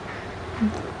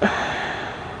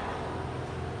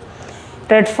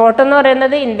 റെഡ് ഫോർട്ട് എന്ന്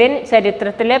പറയുന്നത് ഇന്ത്യൻ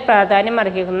ചരിത്രത്തിലെ പ്രാധാന്യം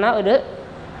അർഹിക്കുന്ന ഒരു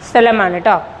സ്ഥലമാണ്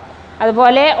കേട്ടോ.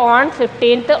 അതുപോലെ on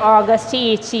 15th August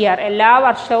each year, എല്ലാ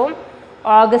വർഷവും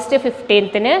ഓഗസ്റ്റ്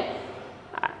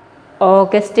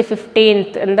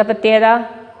 15th എന്താ പ്രത്യേകത?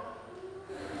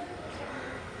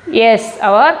 യെസ്,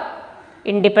 അവർ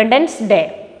ഇൻഡിപെൻഡൻസ് ഡേ,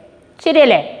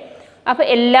 ശരിയല്ലേ? അപ്പോൾ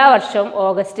എല്ലാ വർഷവും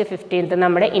ഓഗസ്റ്റ് 15th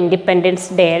നമ്മുടെ ഇൻഡിപെൻഡൻസ്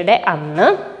ഡേയുടെ അന്ന്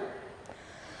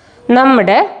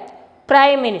നമ്മുടെ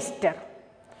പ്രൈം മിനിസ്റ്റർ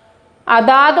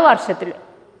അതാത് വർഷത്തിൽ,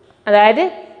 അതായത്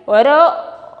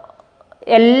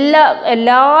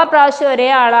എല്ലാ പ്രാവശ്യവും ഒരേ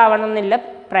ആളാവണം എന്നില്ല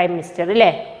പ്രൈം മിനിസ്റ്റർ,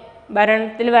 അല്ലേ?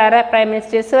 ഭരണത്തിൽ വേറെ പ്രൈം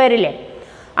മിനിസ്റ്റേഴ്സ് വരില്ലേ?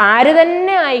 ആര്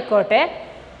തന്നെ ആയിക്കോട്ടെ,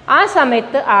 ആ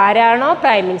സമയത്ത് ആരാണോ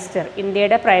പ്രൈം മിനിസ്റ്റർ,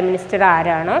 ഇന്ത്യയുടെ പ്രൈം മിനിസ്റ്റർ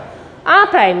ആരാണോ ആ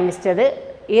പ്രൈം മിനിസ്റ്റർ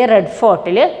ഈ റെഡ്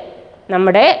ഫോർട്ടിൽ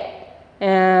നമ്മുടെ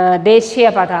ദേശീയ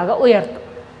പതാക ഉയർത്തും.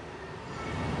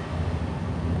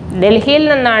 ഡൽഹിയിൽ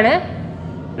നിന്നാണ്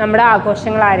നമ്മുടെ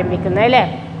ആഘോഷങ്ങൾ ആരംഭിക്കുന്നത്, അല്ലേ?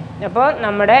 അപ്പോൾ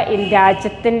നമ്മുടെ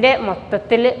രാജ്യത്തിൻ്റെ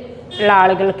മൊത്തത്തിൽ ഉള്ള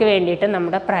ആളുകൾക്ക് വേണ്ടിയിട്ട്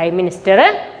നമ്മുടെ പ്രൈം മിനിസ്റ്റർ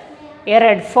ഈ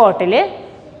റെഡ് ഫോർട്ടിൽ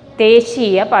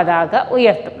ദേശീയ പതാക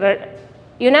ഉയർത്തും.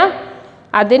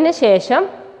 അതിന് ശേഷം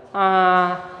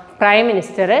പ്രൈം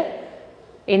മിനിസ്റ്റർ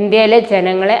ഇന്ത്യയിലെ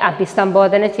ജനങ്ങളെ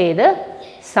അഭിസംബോധന ചെയ്ത്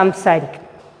സംസാരിക്കും,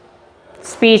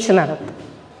 സ്പീച്ച് നടത്തും.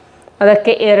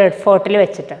 അതൊക്കെ ഈ റെഡ് ഫോർട്ടിൽ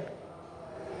വെച്ചിട്ടാണ്.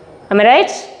 Am I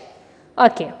right?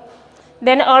 Okay.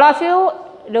 Then all of you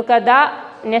look at the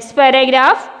next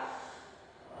paragraph.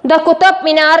 The Qutub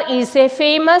Minar is a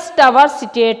famous tower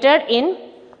situated in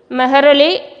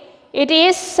Mehrauli. It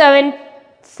is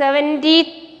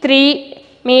 73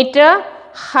 meter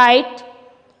height.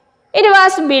 It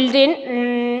was built in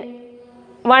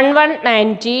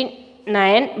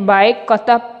 1199 by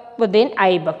Qutbuddin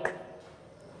Aibak.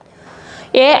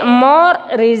 A more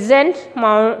recent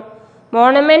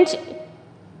monument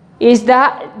is the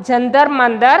Jantar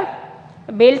Mandir,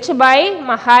 built by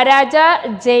Maharaja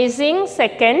Jai Singh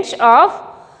II of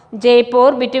Jaipur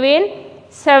between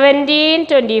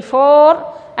 1724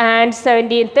 and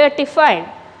 1735.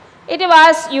 It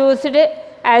was used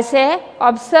as an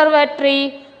observatory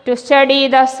to study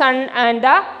the sun and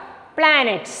the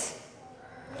planets.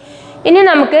 ഇനി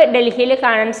നമുക്ക് ഡൽഹിയിൽ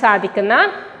കാണാൻ സാധിക്കുന്ന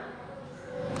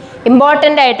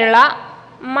important ആയിട്ടുള്ള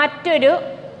മറ്റൊരു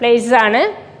പ്ലേസാണ്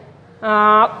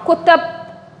Qutub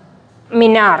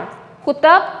Minar.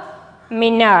 Qutub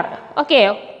Minar. Okay,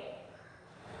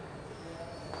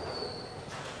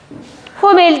 who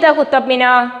built the Qutub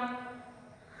Minar?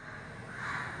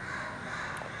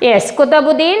 Yes,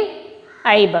 Qutbuddin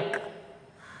Aibak.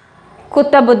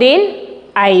 Qutbuddin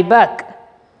Aibak.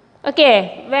 Okay,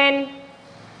 when?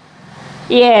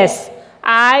 Yes,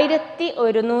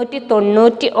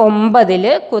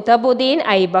 1199 കുതബുദ്ദീൻ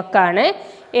ഐബക്കാണ്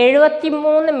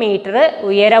 73 metre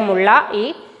ഉയരമുള്ള ഈ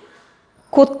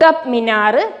കുത്തബ്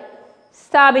മിനാർ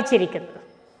സ്ഥാപിച്ചിരിക്കുന്നത്.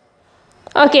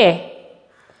 ഓക്കെ,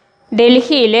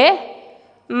 ഡൽഹിയിലെ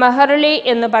മെഹ്റൗളി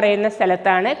എന്ന് പറയുന്ന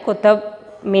സ്ഥലത്താണ് കുത്തബ്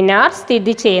മിനാർ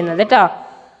സ്ഥിതി ചെയ്യുന്നത് കേട്ടോ.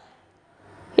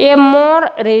 A more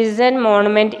recent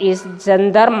monument is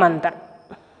Jantar Mantar.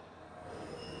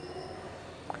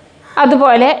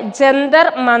 അതുപോലെ ജന്തർ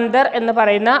മന്ദർ എന്ന്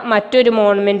പറയുന്ന മറ്റൊരു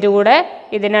മോണുമെന്റ് കൂടെ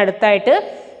ഇതിനടുത്തായിട്ട്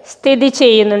സ്ഥിതി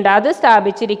ചെയ്യുന്നുണ്ട്. അത്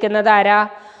സ്ഥാപിച്ചിരിക്കുന്നത് ആരാ?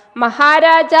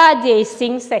 മഹാരാജ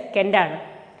ജയ്സിംഗ് സെക്കൻഡ് ആണ്.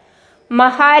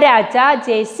 മഹാരാജ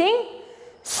ജയ്സിംഗ്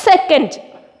സെക്കൻഡ്,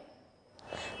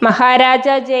 മഹാരാജ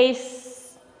ജയ്സ്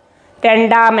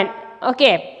രണ്ടാമൻ.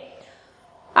 ഓക്കെ,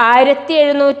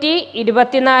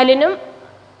 1724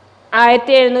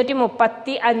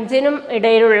 1735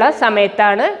 ഇടയിലുള്ള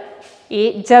സമയത്താണ് ഈ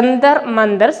ജന്തർ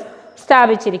മന്ദർ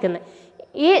സ്ഥാപിച്ചിരിക്കുന്നത്.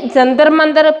 ഈ ജന്തർ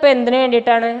മന്ദർ ഇപ്പോൾ എന്തിനു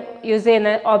വേണ്ടിയിട്ടാണ് യൂസ്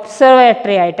ചെയ്യുന്നത്?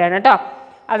 ഒബ്സർവേറ്ററി ആയിട്ടാണ് കേട്ടോ.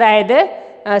 അതായത്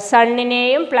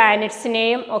സണ്ണിനെയും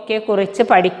പ്ലാനറ്റ്സിനെയും ഒക്കെ കുറിച്ച്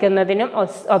പഠിക്കുന്നതിനും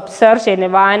ഒബ്സർവ്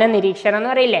ചെയ്യുന്നത്, വാന നിരീക്ഷണം എന്ന്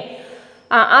പറയില്ലേ,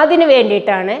 അതിന്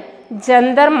വേണ്ടിയിട്ടാണ്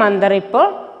ജന്തർ മന്ദർ ഇപ്പോൾ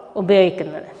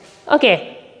ഉപയോഗിക്കുന്നത്. Okay,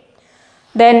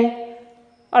 Then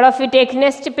all of you take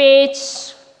next page.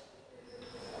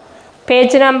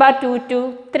 Page number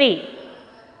 223.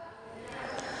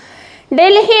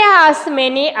 Delhi has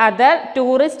many other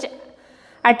tourist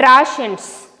attractions.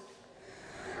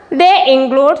 They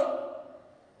include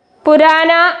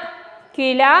Purana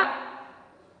Kila.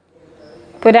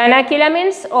 Purana Kila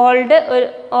means old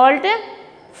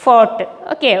fort.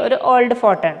 Okay, ഒരു old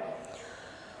fort ആണ്.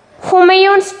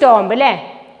 ഹുമയൂൺ സ്റ്റോംബ് അല്ലേ,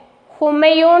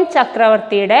 ഹുമയൂൺ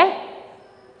ചക്രവർത്തിയുടെ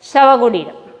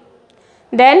ശവകുടീരം.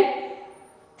 ദെൻ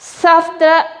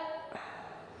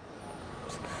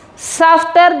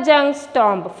സഫ്തർജംഗ്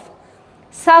സ്റ്റോംബ്.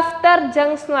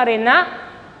 സഫ്തർജംഗ്സ് എന്ന് പറയുന്ന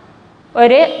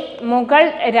ഒരു മുഗൾ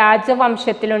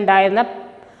രാജവംശത്തിലുണ്ടായിരുന്ന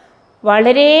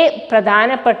വളരെ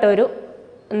പ്രധാനപ്പെട്ട ഒരു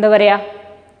എന്താ പറയുക,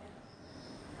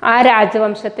 ആ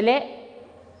രാജവംശത്തിലെ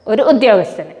ഒരു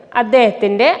ഉദ്യോഗസ്ഥന്,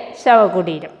 അദ്ദേഹത്തിൻ്റെ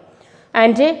ശവകുടീരം.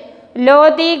 ആൻഡ്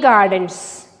ലോധി ഗാർഡൻസ്,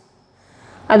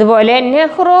 അതുപോലെ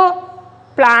Nehru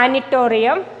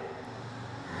planetarium,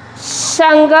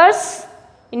 Shankar's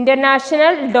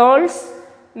international dolls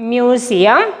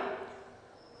museum,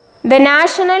 the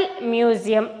national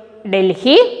museum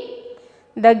Delhi,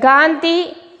 the Gandhi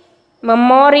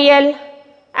memorial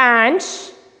and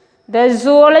the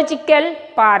സൂവോളജിക്കൽ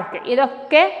park.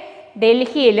 ഇതൊക്കെ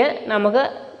ഡൽഹിയിൽ നമുക്ക്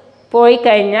പോയി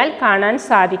കഴിഞ്ഞാൽ കാണാൻ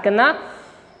സാധിക്കുന്ന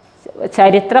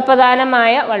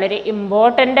ചരിത്രപ്രധാനമായ വളരെ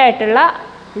ഇമ്പോർട്ടൻ്റ് ആയിട്ടുള്ള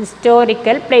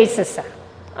ഹിസ്റ്റോറിക്കൽ പ്ലേസസ് ആണ്.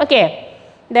 Okay,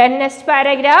 then next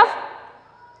paragraph.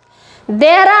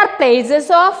 There are places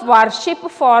of worship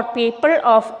for people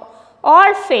of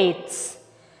all faiths,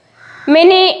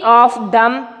 many of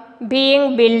them being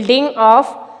building of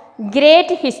great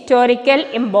historical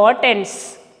importance.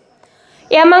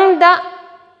 Among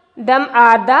them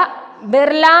are the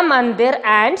Birla Mandir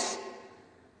and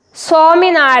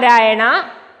Swaminarayana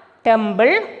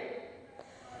Temple,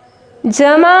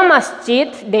 Jama Masjid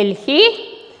Delhi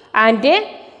and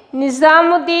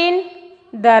Nizamuddin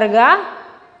Dargah,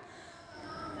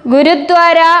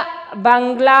 Gurudwara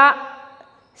Bangla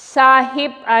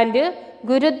Sahib and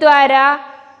Gurudwara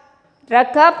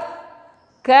Rakab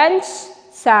Ganj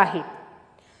Sahib,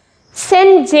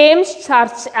 St. James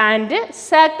Church and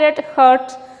Sacred Heart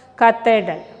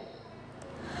Cathedral,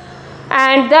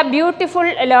 and the beautiful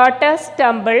lotus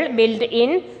temple built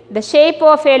in the shape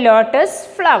of a lotus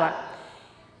flower.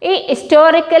 ഈ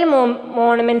historical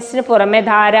മോണുമെൻറ്റ്സിന് പുറമെ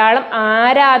ധാരാളം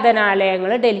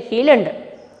ആരാധനാലയങ്ങൾ ഡൽഹിയിലുണ്ട്.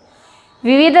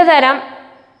 വിവിധ തരം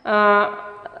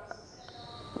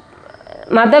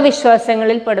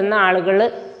മതവിശ്വാസങ്ങളിൽ പെടുന്ന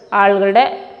ആളുകളുടെ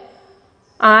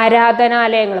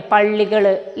ആരാധനാലയങ്ങൾ, പള്ളികൾ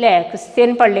അല്ലേ, ക്രിസ്ത്യൻ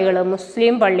പള്ളികൾ,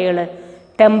 മുസ്ലിം പള്ളികൾ,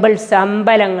 ടെമ്പിൾസ്,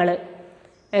 അമ്പലങ്ങൾ,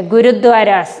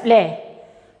 ഗുരുദ്വാരാസ് അല്ലേ,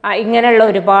 ഇങ്ങനെയുള്ള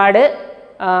ഒരുപാട്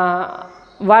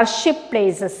വർഷിപ്പ്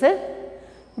പ്ലേസസ്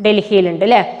ഡൽഹിയിലുണ്ട്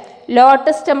അല്ലേ.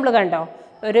 ലോട്ടസ് ടെമ്പിൾ കണ്ടോ,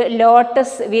 ഒരു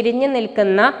ലോട്ടസ് വിരിഞ്ഞു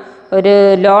നിൽക്കുന്ന ഒരു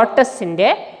ലോട്ടസിൻ്റെ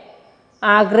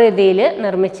ആകൃതിയിൽ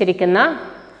നിർമ്മിച്ചിരിക്കുന്ന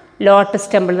ലോട്ടസ്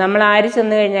ടെമ്പിൾ. നമ്മൾ ആര്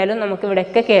ചെന്ന് കഴിഞ്ഞാലും നമുക്ക്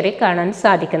ഇവിടെയൊക്കെ കയറി കാണാൻ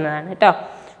സാധിക്കുന്നതാണ് കേട്ടോ.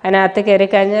 അതിനകത്ത് കയറി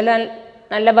കഴിഞ്ഞാൽ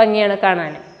നല്ല ഭംഗിയാണ്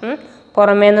കാണാൻ.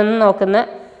 പുറമേ നിന്ന് നോക്കുന്ന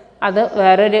അത്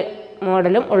വേറൊരു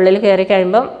മോഡലും, ഉള്ളിൽ കയറി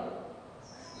കഴിയുമ്പം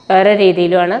വേറെ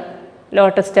രീതിയിലുമാണ്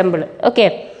ലോട്ടസ് ടെമ്പിൾ. ഓക്കെ,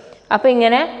 അപ്പോൾ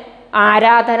ഇങ്ങനെ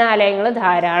ആരാധനാലയങ്ങൾ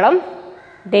ധാരാളം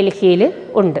ഡൽഹിയിൽ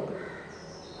ഉണ്ട്.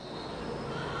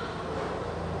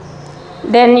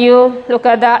 Then you look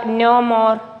at the no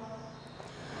more.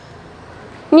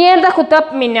 Near the Qutub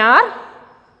Minar,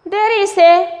 there is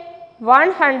a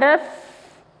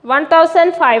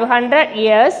 1,500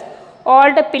 years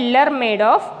old pillar made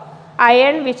of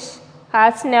iron which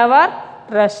has never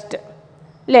rust.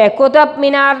 അല്ലേ, കുതബ്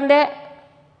മിനാറിൻ്റെ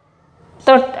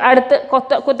അടുത്ത്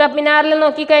കുതബ് മിനാറിൽ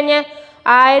നോക്കിക്കഴിഞ്ഞാൽ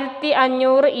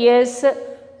 1500 ഇയേഴ്സ്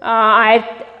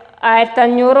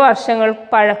 1500 വർഷങ്ങൾ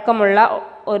പഴക്കമുള്ള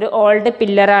ഒരു ഓൾഡ്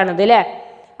പില്ലറാണിത് അല്ലേ.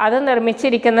 അത്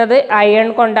നിർമ്മിച്ചിരിക്കുന്നത് അയൺ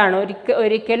കൊണ്ടാണ്.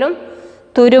 ഒരിക്കലും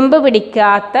തുരുമ്പ്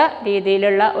പിടിക്കാത്ത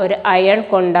രീതിയിലുള്ള ഒരു അയൺ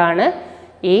കൊണ്ടാണ്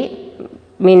ഈ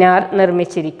മിനാർ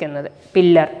നിർമ്മിച്ചിരിക്കുന്നത്,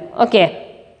 pillar. Okay,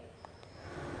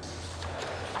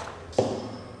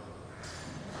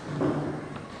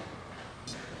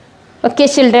 okay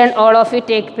children, all of you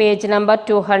take page number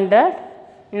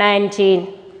 219.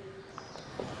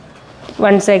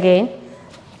 Once again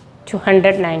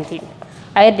 219.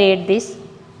 I read this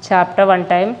chapter one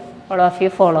time, all of you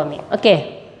follow me. Okay,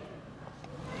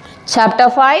 chapter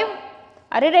 5,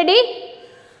 are you ready?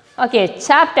 Okay,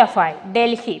 chapter 5,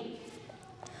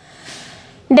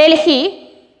 Delhi.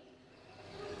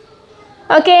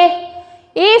 Okay,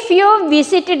 if you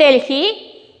visit Delhi,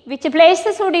 which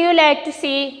places would you like to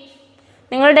see?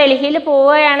 നിങ്ങൾ ഡൽഹിയിൽ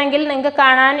പോവുകയാണെങ്കിൽ നിങ്ങൾക്ക്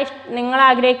കാണാൻ നിങ്ങൾ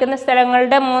ആഗ്രഹിക്കുന്ന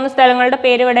സ്ഥലങ്ങളുടെ 3 സ്ഥലങ്ങളുടെ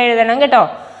പേര് ഇവിടെ എഴുതണം കേട്ടോ.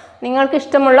 നിങ്ങൾക്ക്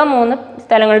ഇഷ്ടമുള്ള 3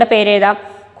 സ്ഥലങ്ങളുടെ പേര് എഴുതാം.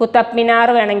 കുത്തബ് മിനാർ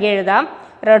വേണമെങ്കിൽ എഴുതാം,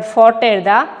 റെഡ് ഫോർട്ട്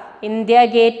എഴുതാം, ഇന്ത്യ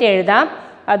ഗേറ്റ് എഴുതാം,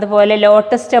 അതുപോലെ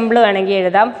ലോട്ടസ് ടെമ്പിൾ വേണമെങ്കിൽ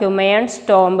എഴുതാം, ഹ്യൂമയൻസ്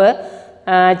ടോംബ്,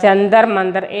 ജന്തർ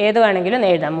മന്ദർ ഏത് വേണമെങ്കിലും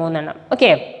എഴുതാം 3 എണ്ണം.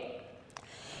 Okay.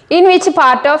 In which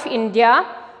part of India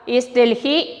is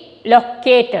Delhi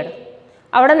located?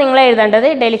 അവിടെ നിങ്ങൾ എഴുതേണ്ടത്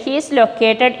Delhi is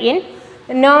located in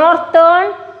northern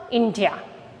India.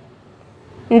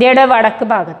 ഇന്ത്യയുടെ വടക്ക്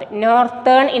ഭാഗത്ത്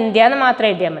നോർത്തേൺ ഇന്ത്യ എന്ന് മാത്രം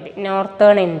എഴുതിയാൽ മതി.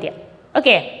 Northern India.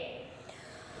 Okay.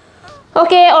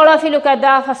 Okay, all of you look at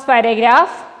the first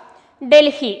paragraph.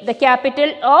 Delhi, the capital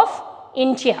of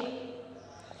India.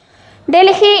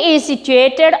 Delhi is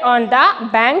situated on the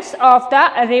banks of the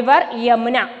river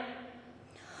Yamuna,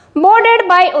 bordered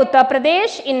by Uttar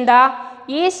Pradesh in the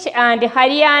east and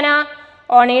Haryana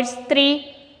on its 3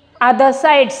 other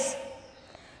sides.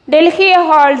 Delhi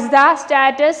holds the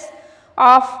status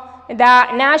of the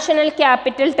National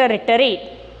Capital Territory.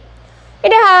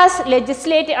 It has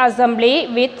legislative assembly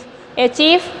with a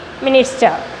chief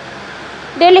minister.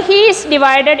 Delhi is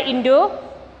divided into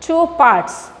 2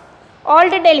 parts,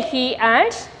 Old Delhi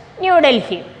and New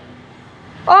Delhi.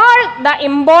 All the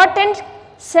important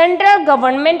central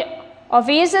government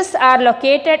offices are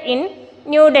located in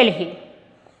New Delhi.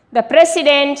 The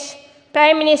president,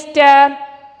 prime minister,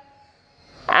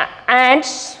 and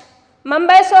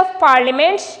members of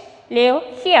parliament live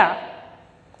here.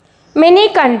 Many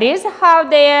countries have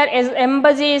their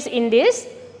embassies in this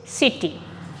city.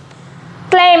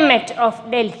 Climate of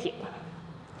Delhi.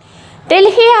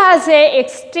 Delhi has an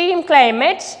extreme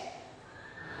climate.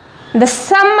 The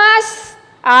summers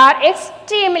are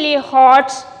extremely hot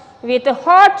with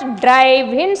hot dry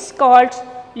winds called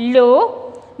Lu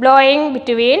blowing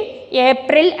between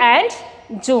April and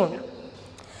June.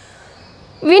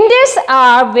 Winters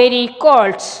are very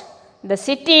cold. The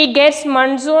city gets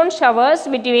monsoon showers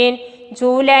between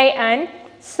July and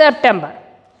September.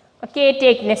 Okay,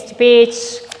 take next page.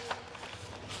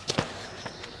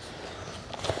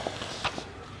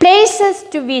 Places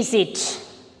to visit.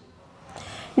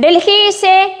 Delhi is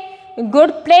a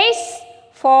good place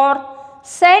for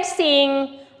sightseeing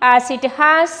as it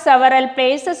has several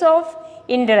places of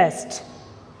interest.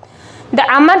 The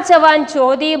Amar Jawan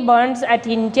Jyoti burns at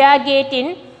India Gate in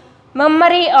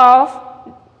memory of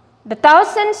the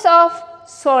thousands of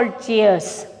soldiers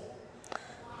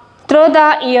through the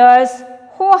years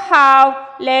who have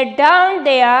laid down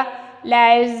their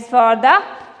lives for the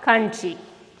country.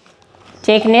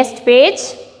 Take next page.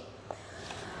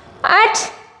 At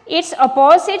its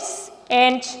opposite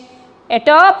end,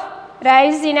 atop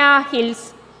Raisina Hills,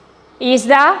 is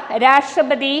the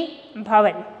Rashtrapati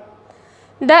Bhavan,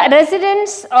 the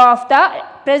residence of the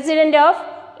President of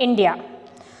India.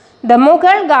 The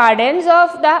Mughal gardens of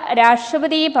the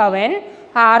Rashtrapati Bhavan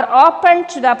are open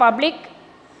to the public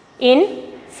in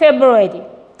February.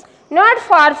 Not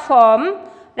far from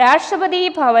Rashtrapati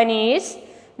Bhavan is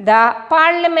the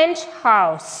Parliament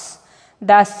House,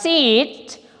 the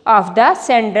seat of the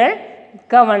central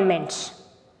government.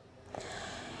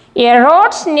 A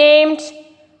road named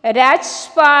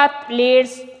Rajpath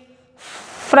leads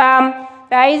from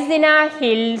Raisina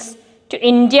Hills to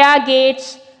India Gate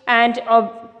and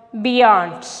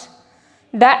beyond.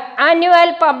 The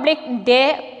annual public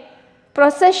day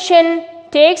procession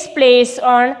takes place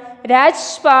on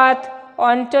Rajpath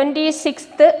on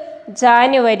 26th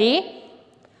January.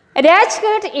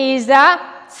 Rajghat is the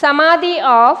Samadhi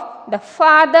of the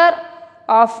father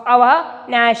of our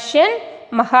nation,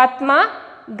 Mahatma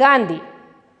Gandhi.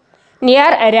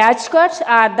 Near Rajghat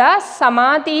are the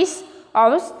Samadhis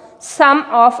of some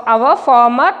of our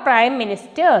former prime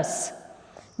ministers: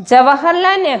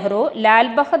 Jawaharlal Nehru,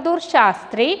 Lal Bahadur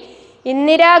Shastri,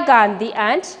 Indira Gandhi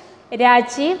and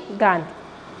Rajiv Gandhi.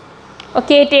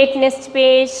 Okay, take next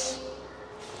page.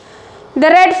 The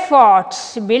Red Fort,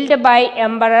 built by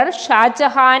Emperor Shah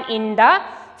Jahan in the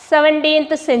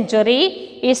 17th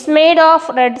century, is made of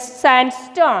red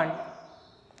sandstone.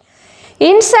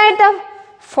 Inside the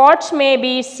fort may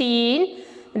be seen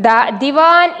the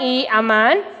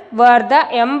Diwan-e-Aman, where the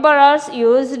emperors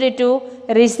used to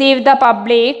receive the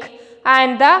public,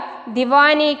 and the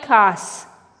Diwani-Khas,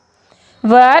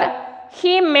 where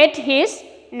he met his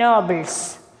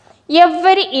nobles.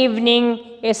 Every evening,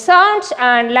 a sound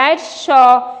and light show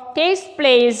takes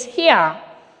place here,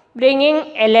 bringing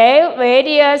alive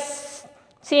various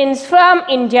scenes from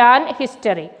Indian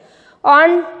history.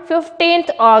 On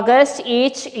 15th August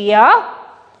each year,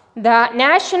 the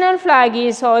national flag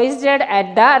is hoisted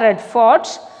at the Red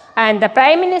Fort, and the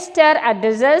Prime Minister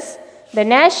addresses the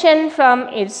nation from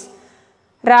its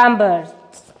ramparts.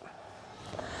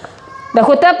 The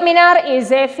Qutb Minar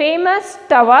is a famous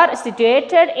tower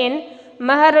situated in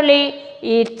Mehrauli.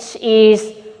 It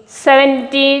is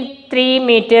 73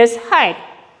 meters high.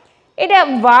 It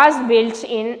was built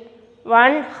in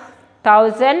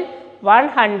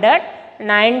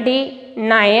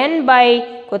 1199 by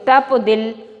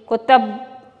Qutbuddin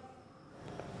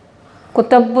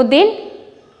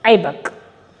Aibak.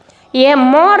 A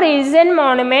more recent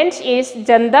monument is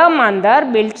Janta Mandir,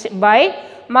 built by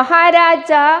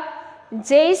Maharaja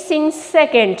Jai Singh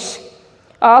II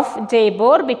of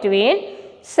Jaipur between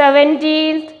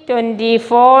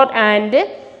 1724 and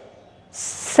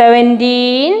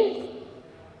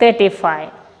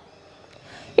 1735.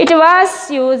 It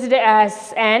was used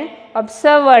as an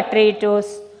observatory to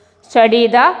study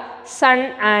the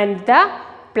sun and the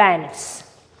planets.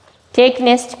 Take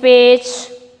next page.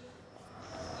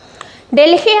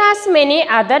 Delhi has many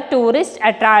other tourist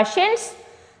attractions.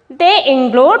 They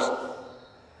include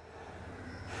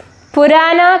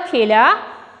Purana Kila,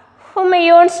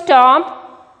 Humayun's tomb,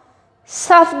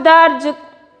 Safdarjung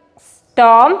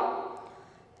tomb,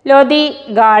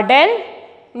 Lodi Garden,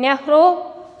 Nehru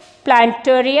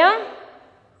Planetarium,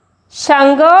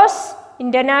 Shanghai's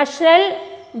International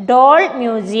Doll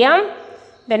Museum,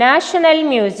 the National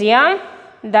Museum,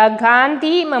 the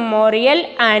Gandhi Memorial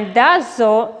and the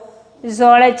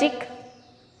Zoological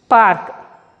Park.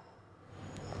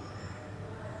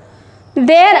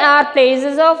 There are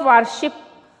places of worship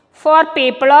for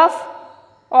people of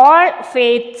all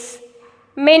faiths,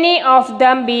 many of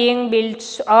them being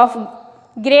built of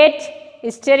great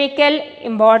historical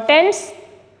importance.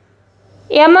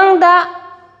 Among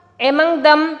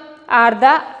them are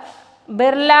the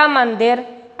Birla Mandir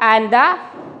and the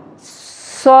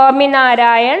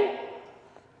Swaminarayan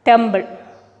temple.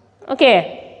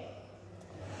 Okay.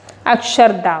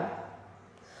 Akshardham,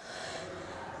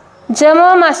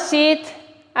 Jama Masjid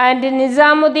and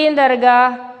Nizamuddin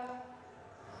Dargah,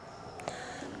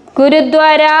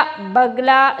 Gurudwara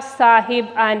Bagla Sahib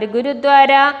and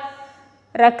Gurudwara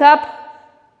Rakab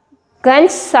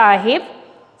Ganj Sahib,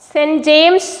 St.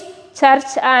 James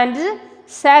Church and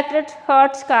Sacred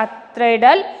Heart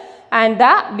Cathedral, and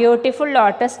the beautiful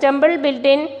Lotus Temple built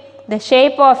in the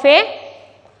shape of a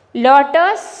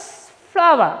lotus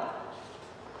flower.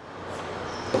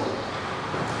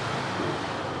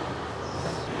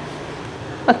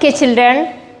 Okay,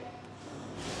 children,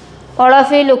 all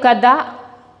of you look at the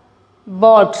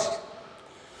board.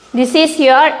 This is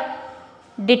your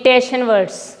dictation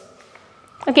words.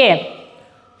 Okay,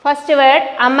 first word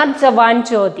Amar Jawan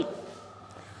Jyoti.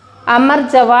 Amar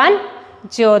Jawan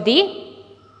Jyoti,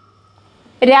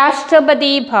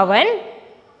 Rashtrapati Bhavan,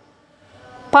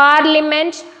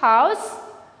 Parliament House,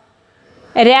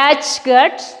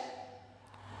 Rajghat,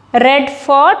 Red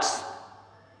Fort,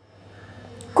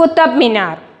 Qutb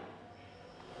Minar.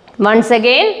 Once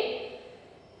again,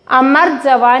 Amar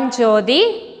Jawan Jyoti,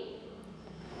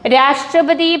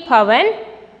 Rashtrapati Bhavan,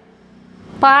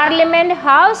 Parliament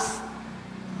House,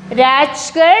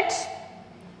 Rajghat,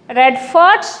 Red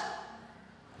Fort,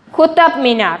 Qutb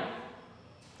Minar.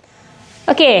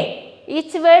 Okay,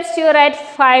 each words you write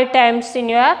 5 times in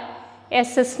your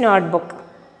SS notebook.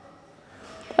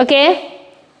 Okay?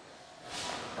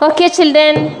 Okay,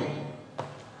 children.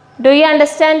 Do you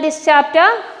understand this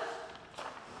chapter?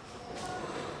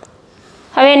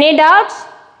 Have any doubts?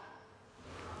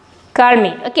 Call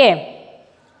me. Okay.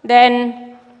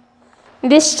 Then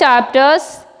these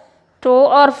chapters, true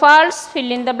or false,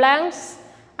 fill in the blanks,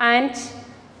 and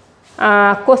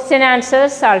question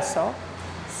answers also.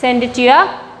 Send it to your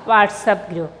WhatsApp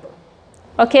group.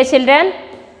 Okay, children.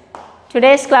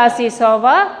 Today's class is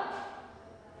over.